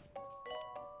flyers.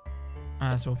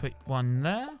 So we'll put one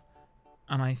there.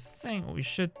 And I think what we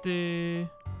should do...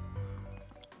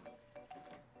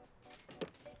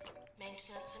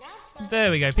 There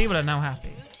we go. People are now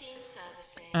happy.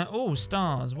 Oh,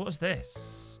 stars. What's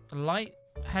this?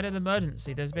 Light-headed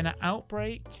emergency. There's been an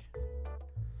outbreak.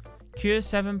 Cure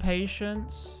 7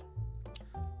 patients.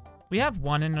 We have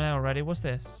one in there already. What's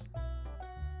this?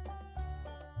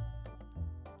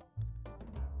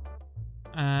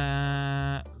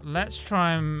 Let's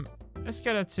try and... Let's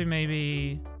get it to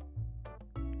maybe...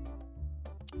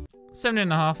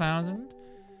 7,500.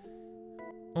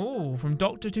 Oh, from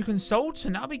doctor to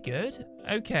consultant. That'll be good.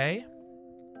 Okay.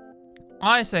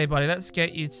 I say, buddy, let's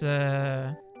get you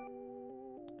to...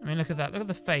 I mean, look at that. Look at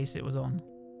the face it was on.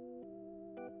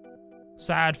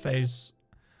 Sad face.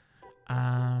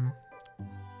 I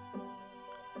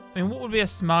mean, what would be a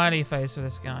smiley face for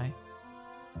this guy?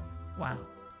 Wow.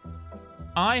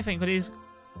 I think that he's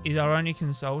our only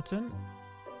consultant.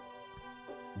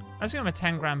 Let's give him a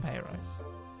 10 grand pay rise.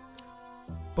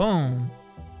 Boom.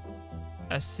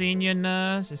 A senior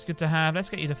nurse. It's good to have. Let's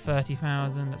get you to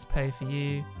 30,000. Let's pay for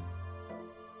you.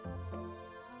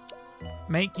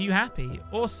 Make you happy.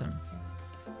 Awesome.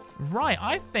 Right.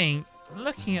 I think,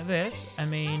 looking at this, I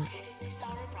mean,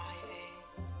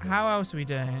 how else are we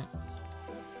doing?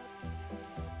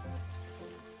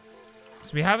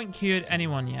 So we haven't cured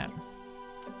anyone yet.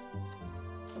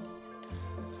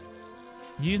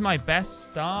 Use my best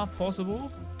staff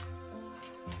possible.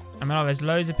 I mean, there's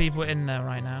loads of people in there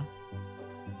right now.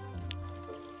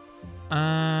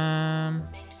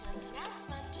 Maintenance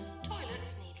announcement.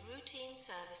 Toilets need routine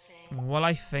servicing. What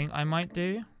I think I might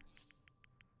do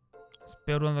is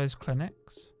build one of those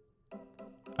clinics.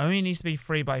 Only needs to be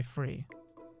 3x3.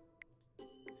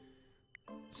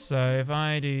 So if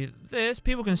I do this,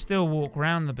 people can still walk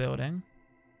around the building,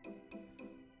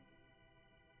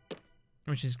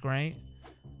 which is great.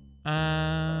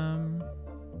 There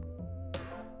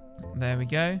we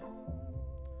go.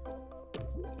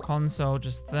 Console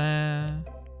just there.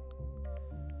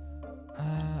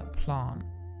 Plant.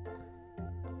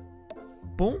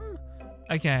 Boom.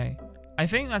 Okay. I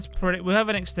think that's pretty... We'll have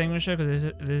an extinguisher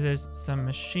because there's some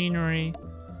machinery.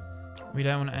 We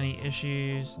don't want any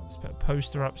issues. Let's put a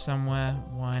poster up somewhere.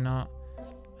 Why not?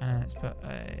 And let's put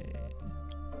a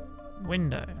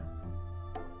window.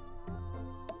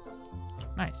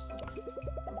 Nice.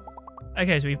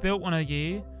 Okay, so we've built one of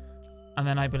you. And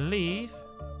then I believe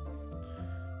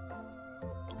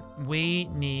we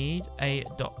need a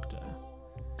doctor.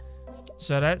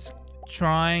 So let's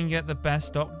try and get the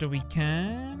best doctor we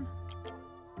can.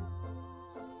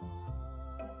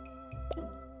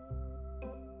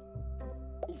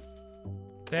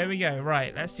 There we go.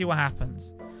 Right, let's see what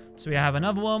happens. So we have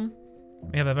another one.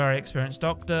 We have a very experienced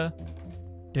doctor.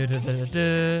 We've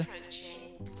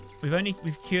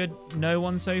cured no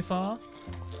one so far.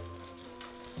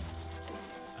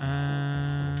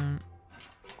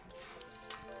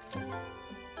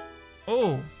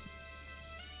 Oh.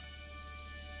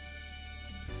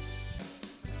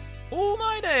 All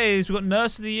my days. We've got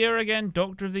Nurse of the Year again,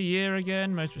 Doctor of the Year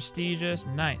again, most prestigious.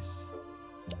 Nice.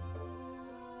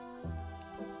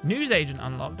 News agent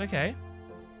unlocked. Okay.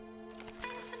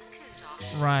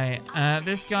 Right.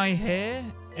 This guy here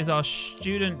is our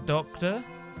student doctor.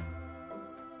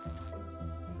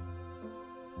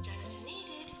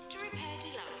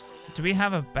 Do we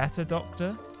have a better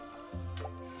doctor?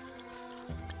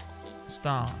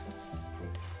 Staff.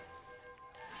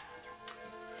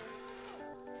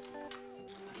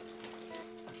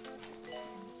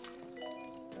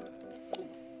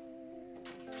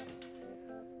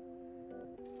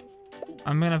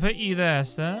 I'm going to put you there,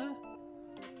 sir.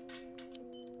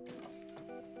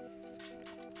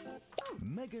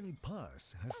 Megan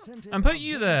Puss has sent in And put a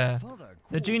you very there. thorough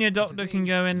The quote junior for doctor can today's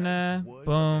go in nice there. words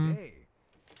of Boom. the day.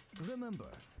 Remember,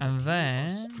 And you are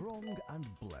then strong and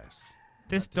blessed.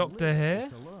 this That to doctor live here.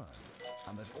 is to learn,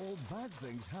 and that all bad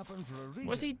things happen for a reason.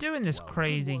 What's he doing, this while good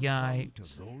crazy ones guy? come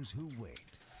to those who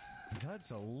wait.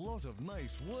 That's a lot of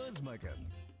nice words, Megan.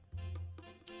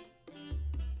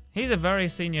 He's a very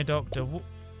senior doctor.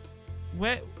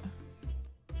 Where?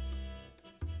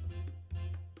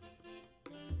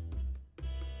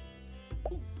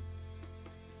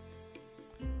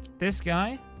 This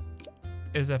guy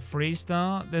is a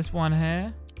 3-star. This one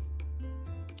here.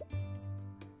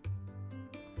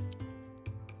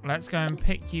 Let's go and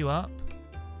pick you up.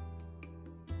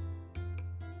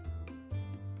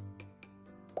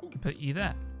 Put you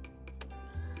there.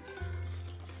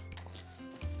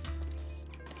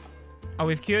 Oh,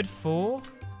 we've cured 4.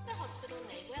 The hospital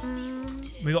may well be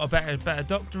haunted. We got a better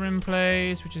doctor in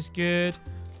place, which is good.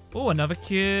 Oh, another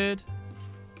cured.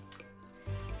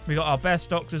 We got our best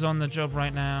doctors on the job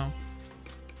right now.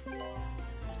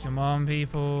 Come on,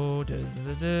 people. Da,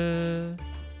 da, da, da.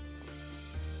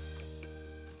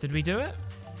 Did we do it?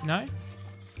 No?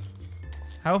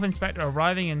 Health inspector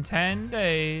arriving in 10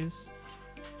 days.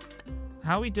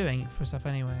 How are we doing for stuff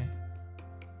anyway?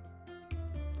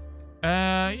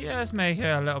 Yeah, let's make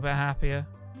her a little bit happier.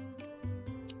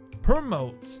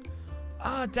 Promote.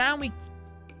 Ah, damn, we...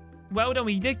 Well done,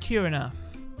 we did cure enough.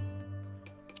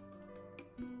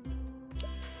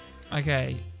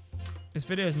 Okay. This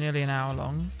video is nearly an hour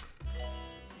long.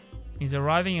 He's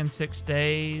arriving in 6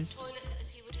 days. Toilets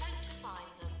as you would hope to find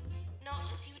them,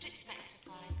 not as you would expect to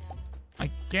find them. I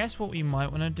guess what we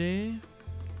might want to do...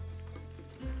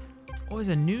 Oh, is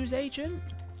a news agent?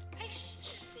 Patients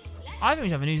should see less I think we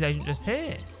should have a news agent just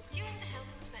here. during the health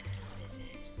inspector's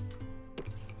visit.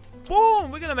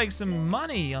 Boom! We're going to make some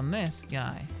money on this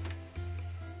guy.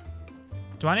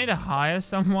 Do I need to hire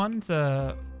someone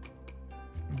to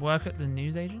work at the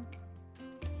news agent?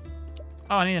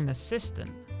 Oh, I need an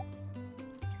assistant.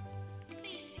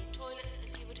 Please leave toilets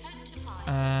as you would hope to find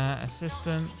them,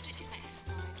 Assistant. not as you would expect to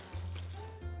find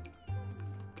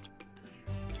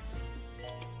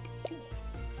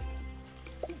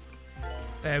them.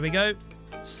 There we go.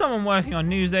 Someone working on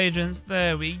news agents.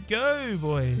 There we go,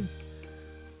 boys.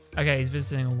 Okay, he's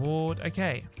visiting a ward.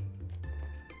 Okay.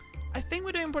 I think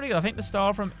we're doing pretty good. I think the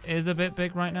staff room is a bit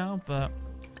big right now, but...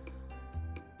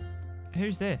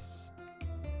 Who's this?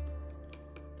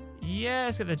 Yeah,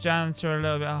 let's get the janitor a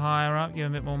little bit higher up. Give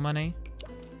him a bit more money.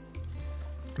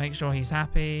 Make sure he's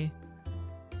happy.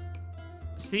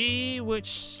 See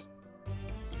which...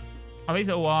 Oh, he's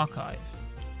at all archive.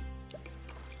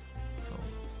 Cool.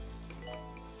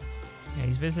 Yeah,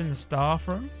 he's visiting the staff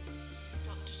room.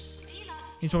 Doctor to the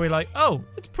deluxe. He's probably like, oh,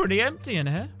 it's pretty empty in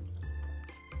here.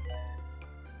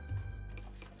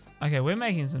 Okay, we're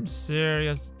making some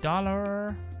serious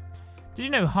dollar. Did you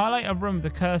know, highlight a room with a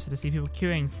cursor to see people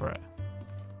queuing for it?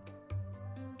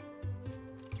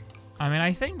 I mean,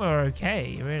 I think we're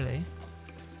okay, really.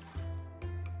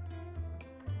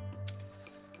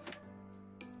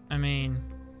 I mean...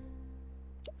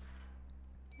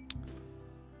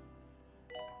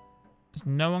 Is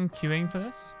no one queuing for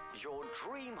this? Your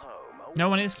dream home. No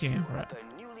one is awaits you queuing for at it.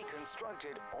 the newly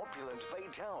constructed opulent Bay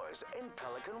Towers in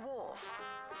Pelican Wharf.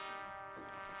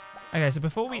 Okay, so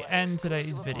before we Our end today's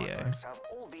exclusive video... apartments have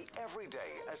all the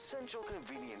everyday essential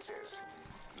conveniences.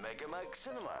 Mega Mag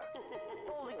Cinema,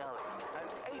 bowling alley,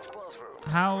 and 8 bathrooms.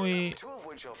 How we... 2 of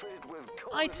which are fitted with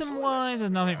golden Item-wise,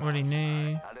 there's nothing really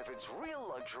new. And if it's real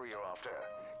luxury you're after,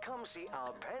 come see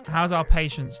our penthouses. How's our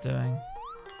patients doing?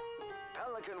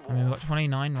 Pelican I mean, we've got Wharf,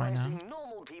 29 right now. pricing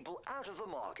normal people out of the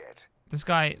market. This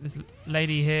guy, this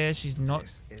lady here, she's not...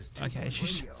 This is Tube Okay,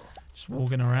 she's Radio. just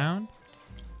walking around.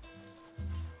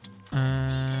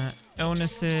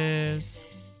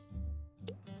 Illnesses.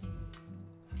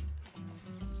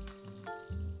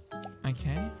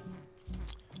 Okay.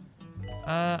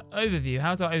 Overview.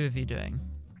 How's our overview doing?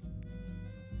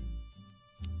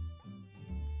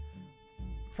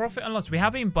 Profit and loss. We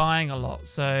have been buying a lot,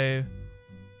 so...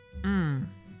 And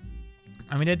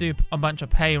we did do a bunch of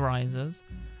pay rises.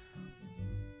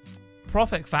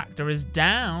 Profit factor is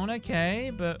down,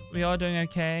 okay, but we are doing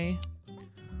okay.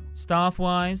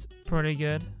 Staff-wise, pretty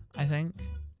good, I think.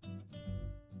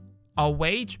 Our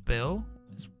wage bill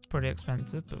is pretty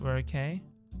expensive, but we're okay.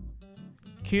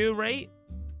 Cure rate.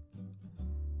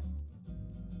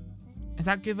 Is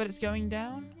that good that it's going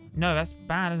down? No, that's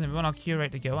bad, isn't it? We want our cure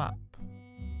rate to go up.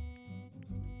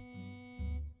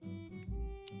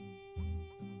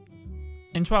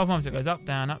 In 12 months, it goes up,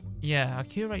 down, up. Yeah, our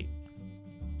cure rate.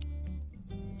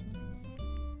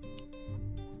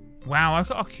 Wow, I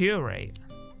got a cure rate.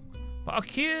 But our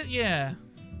cure, yeah.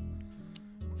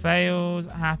 Fails,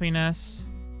 happiness.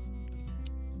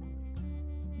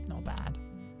 Not bad.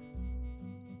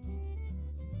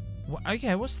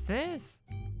 Okay, what's this?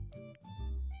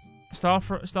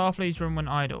 Staff leaves room when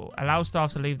idle. Allow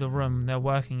staff to leave the room they're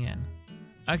working in.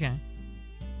 Okay.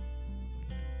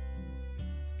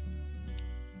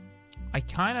 I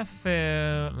kind of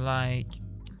feel like...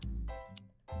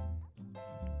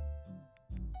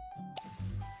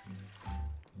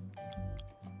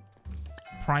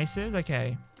 prices?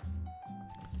 Okay.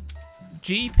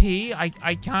 GP,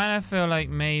 I kind of feel like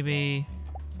maybe...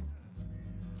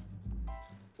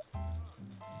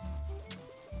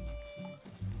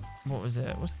 what was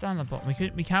it? What's down the bottom?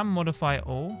 We can modify it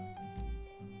all.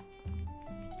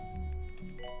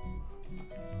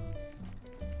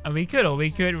 And we could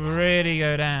really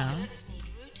go down.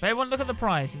 But everyone look at the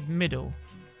price. It's middle.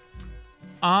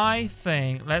 I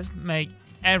think let's make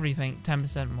everything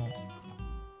 10% more.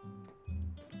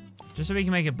 Just so we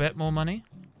can make a bit more money.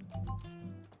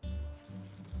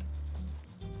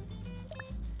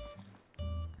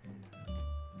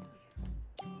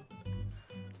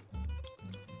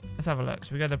 Let's have a look.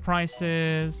 So we go the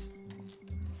prices.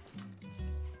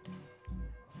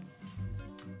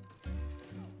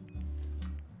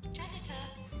 Janitor.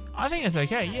 I think it's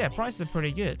okay. Yeah, prices are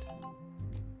pretty good.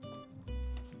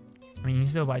 I mean, you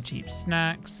can still buy cheap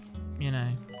snacks, you know.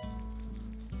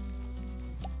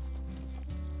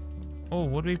 Oh,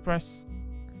 what do we press?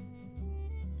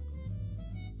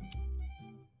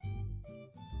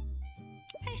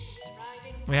 Patients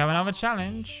arriving. We have another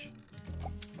challenge.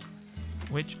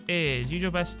 Which is use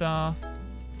your best staff.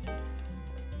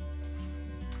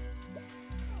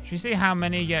 Should we see how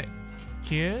many get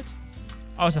cured?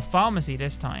 Oh, it's a pharmacy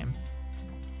this time.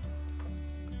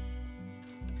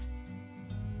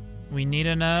 We need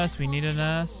a nurse. We need a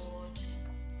nurse.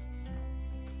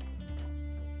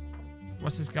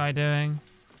 What's this guy doing?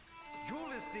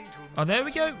 Oh, there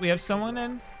we go. We have someone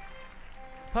in.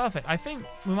 Perfect. I think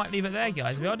we might leave it there,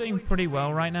 guys. We are doing pretty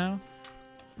well right now.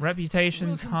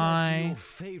 Reputation's high.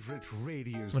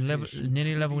 We're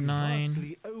nearly level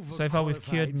 9. So far we've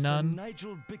cured none.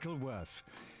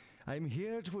 I'm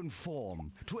here to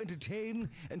inform, to entertain,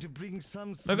 and to bring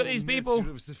some Look at these people.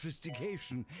 of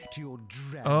sophistication to your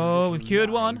drab Oh, we've cured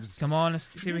one. lives. Come on, let's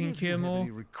see if we can cure If you have more.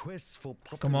 any requests for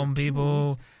Come on, popular people.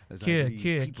 tools, as I Cure, believe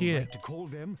cure, people cure. like to call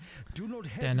them, do not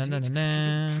Dun, dun, hesitate dun, dun, to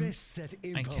dun. repress that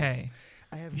impulse. Okay.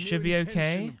 I have You no should be intention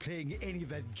okay. of playing any of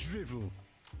that drivel.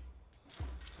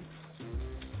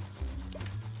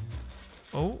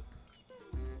 Oh.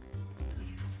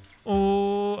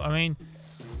 Oh, I mean,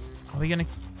 are we gonna...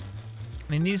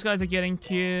 I mean, these guys are getting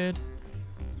cured.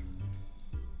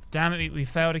 Damn it, we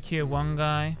failed to cure one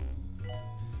guy.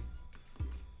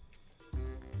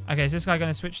 Okay, is this guy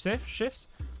gonna switch shifts?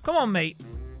 Come on, mate.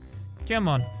 Come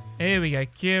on. Here we go.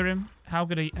 Cure him. How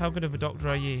good of a doctor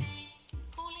are you?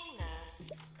 Calling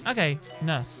nurse. Okay,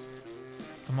 nurse.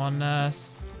 Come on,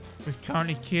 nurse. We've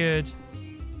currently cured...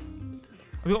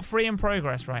 We've got 3 in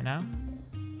progress right now.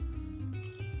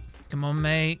 Come on,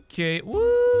 mate. Cure.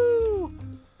 Woo!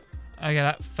 Okay,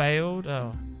 that failed.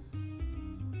 Oh.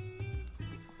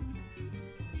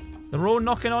 They're all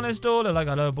knocking on his door. They're like,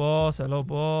 hello, boss. Hello,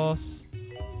 boss.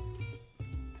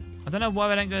 I don't know why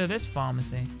we don't go to this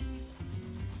pharmacy.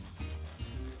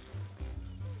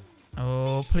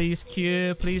 Oh, please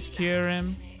cure. Please cure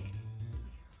him.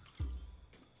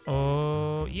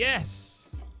 Oh, yes.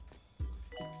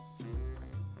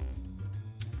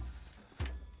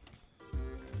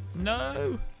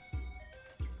 No.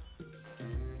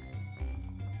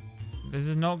 This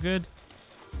is not good.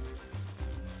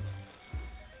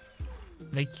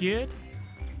 They cured?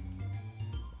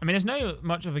 I mean, there's no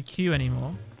much of a queue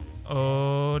anymore.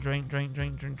 Oh, drink, drink,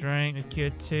 drink, drink, drink. We've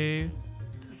cured 2.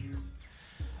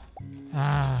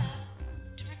 Ah.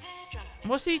 To prepare drug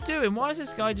What's he mixer. doing? Why is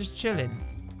this guy just chilling?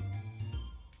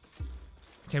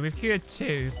 Okay, we've cured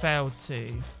 2. Failed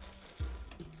 2.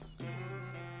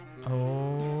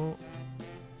 Oh.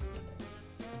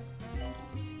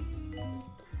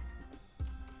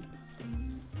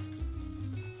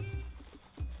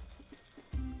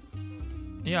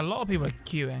 Yeah, a lot of people are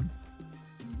queuing.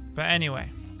 But anyway.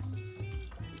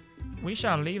 We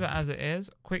shall leave it as it is.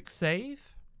 Quick save.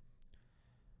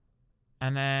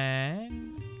 And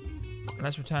then...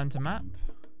 let's return to map.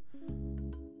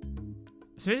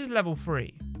 So this is level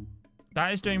 3.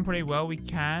 That is doing pretty well. We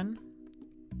can...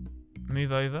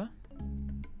 move over.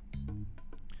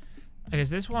 Okay,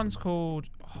 so this one's called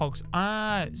Hogs.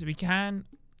 Ah, so we can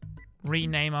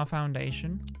rename our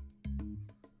foundation.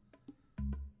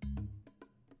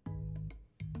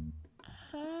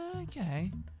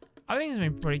 Okay. I think it's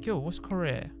been pretty cool. What's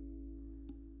career?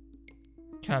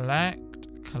 Collect.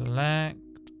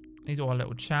 These are all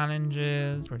little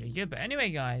challenges. Pretty good. But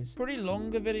anyway, guys, pretty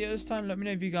longer video this time. Let me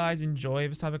know if you guys enjoy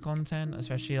this type of content,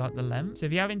 especially like the length. So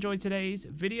if you have enjoyed today's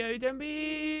video, don't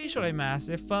be sure to leave a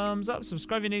massive thumbs up.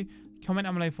 Subscribe if you're new. Comment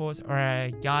down below thoughts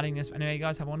regarding this. But anyway,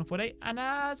 guys, have a wonderful day. And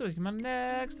as always, in my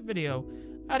next video.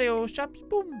 Adios, chaps.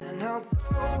 Boom. And her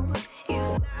goal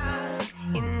is not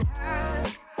in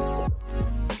her.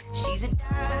 She's a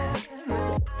dime.